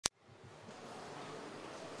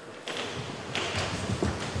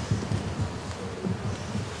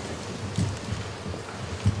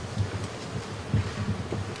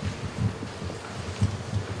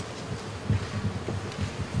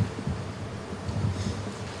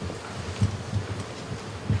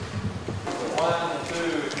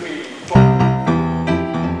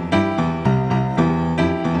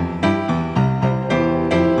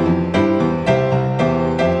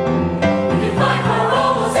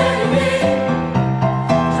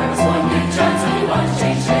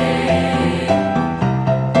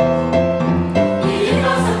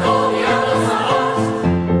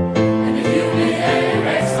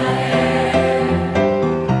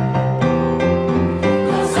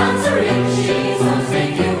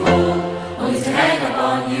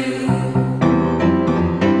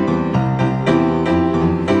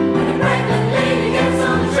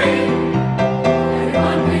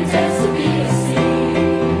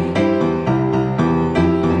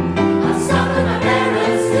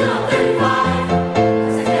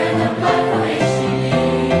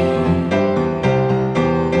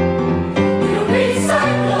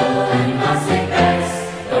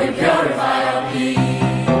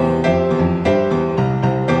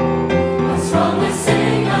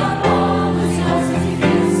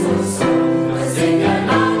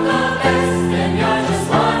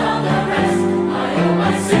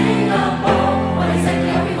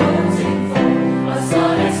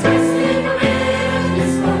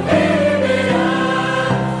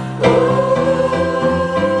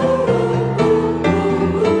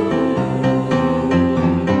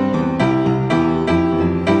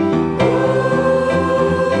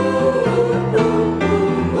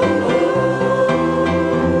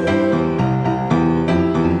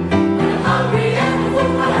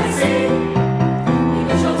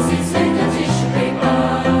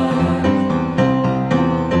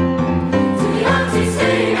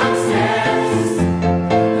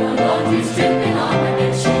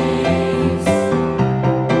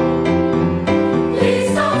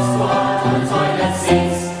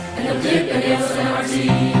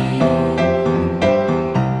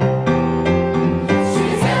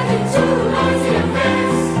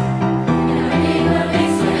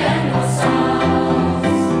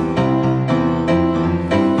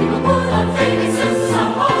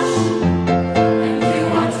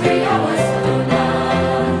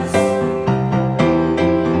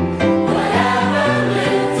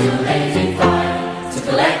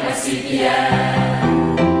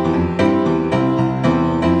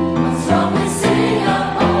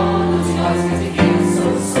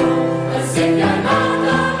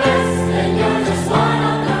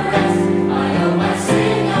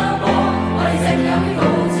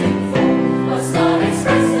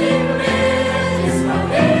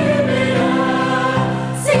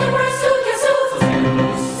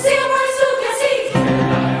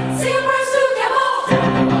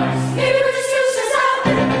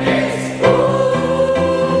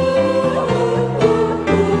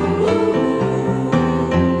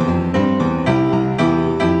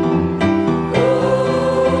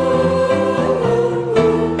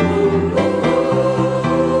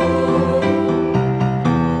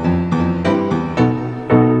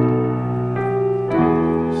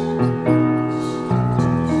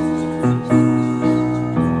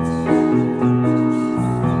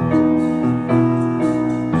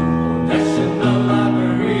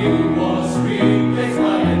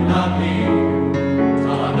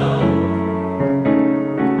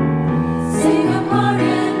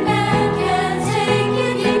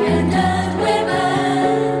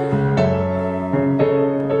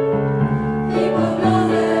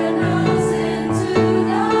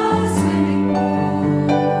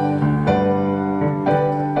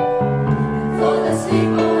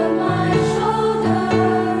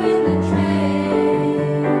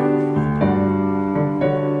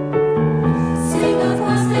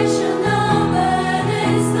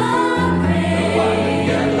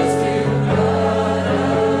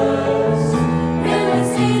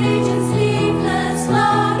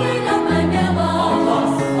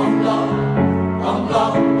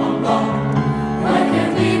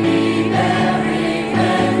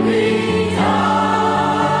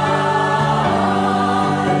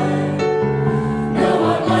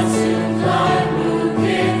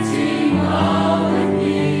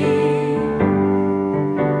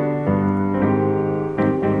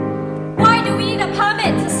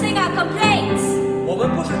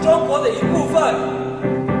们不是中国的一部分。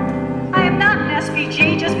I am not an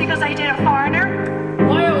SVG just because I date a foreigner.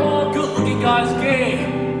 Why are all good-looking guys gay?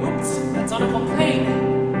 Oops, that's not a complaint.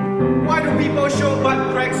 Why do people show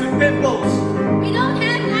butt cracks with pimples? We don't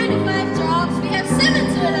have 9 to 5 jobs, we have 7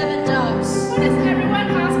 to 11 jobs. Why does everyone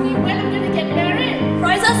ask me when I'm gonna get married?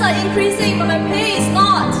 Prices are increasing, but my pay is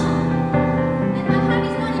not. And my heart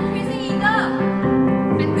is not increasing either.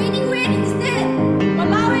 I'm reading red instead.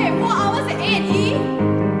 Walao, 4 hours at A&E.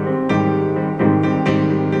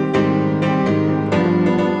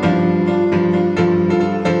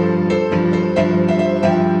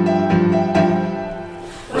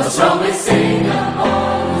 What's wrong with Singapore?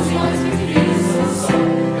 Losing all its beautiful soul.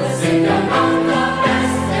 'Cause Singapore the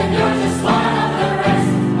best, and you're just one of the rest.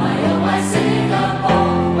 Why oh why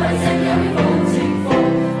Singapore? What exactly are we voting for?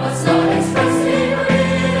 What's not expressly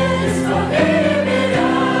written is prohibited.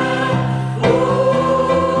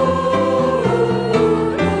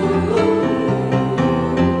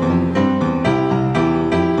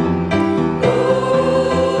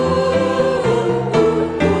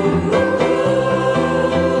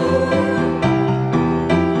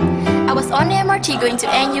 I was on the MRT going to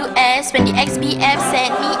NUS when the XBF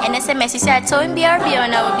sent me an SMS. He said, so in BRB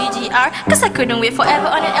on our BGR, cause I couldn't wait forever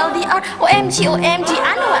on an LDR. OMG, OMG,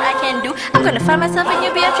 I know what I can do. I'm gonna find myself a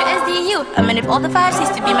new BF to SDU. I'm in with all the 5 C's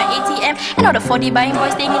to be my ATM. And all the 40 buying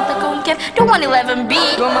boys staying in Tekong Camp. The 111B.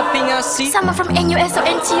 You want my PNC? Someone from NUS or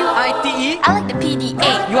NTU. ITE? I like the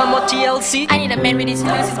PDA. You want more TLC? I need a man ready to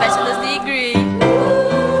lose his bachelor's degree.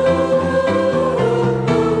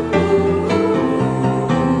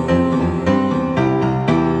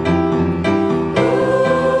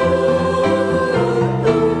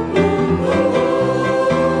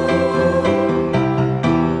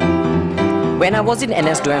 When I was in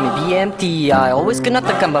NS doing my BMT, I always could not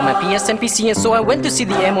come by my PSMPC, and so I went to see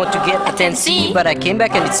the MO to get a 10C. But I came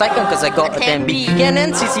back and did cycling cause I got a 10B. And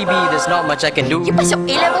NCCB, there's not much I can do. You pass your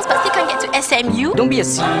A-levels but still can't get to SMU. Don't be a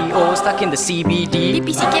CEO stuck in the CBD.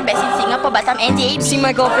 DPCK best in Singapore but some NJP. See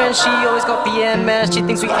my girlfriend, she always got PMS. She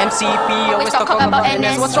thinks we MCP, always talk about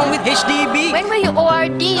NS. What's wrong with HDB? When will you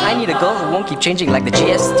ORD? I need a girl who won't keep changing like the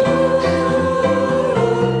GST.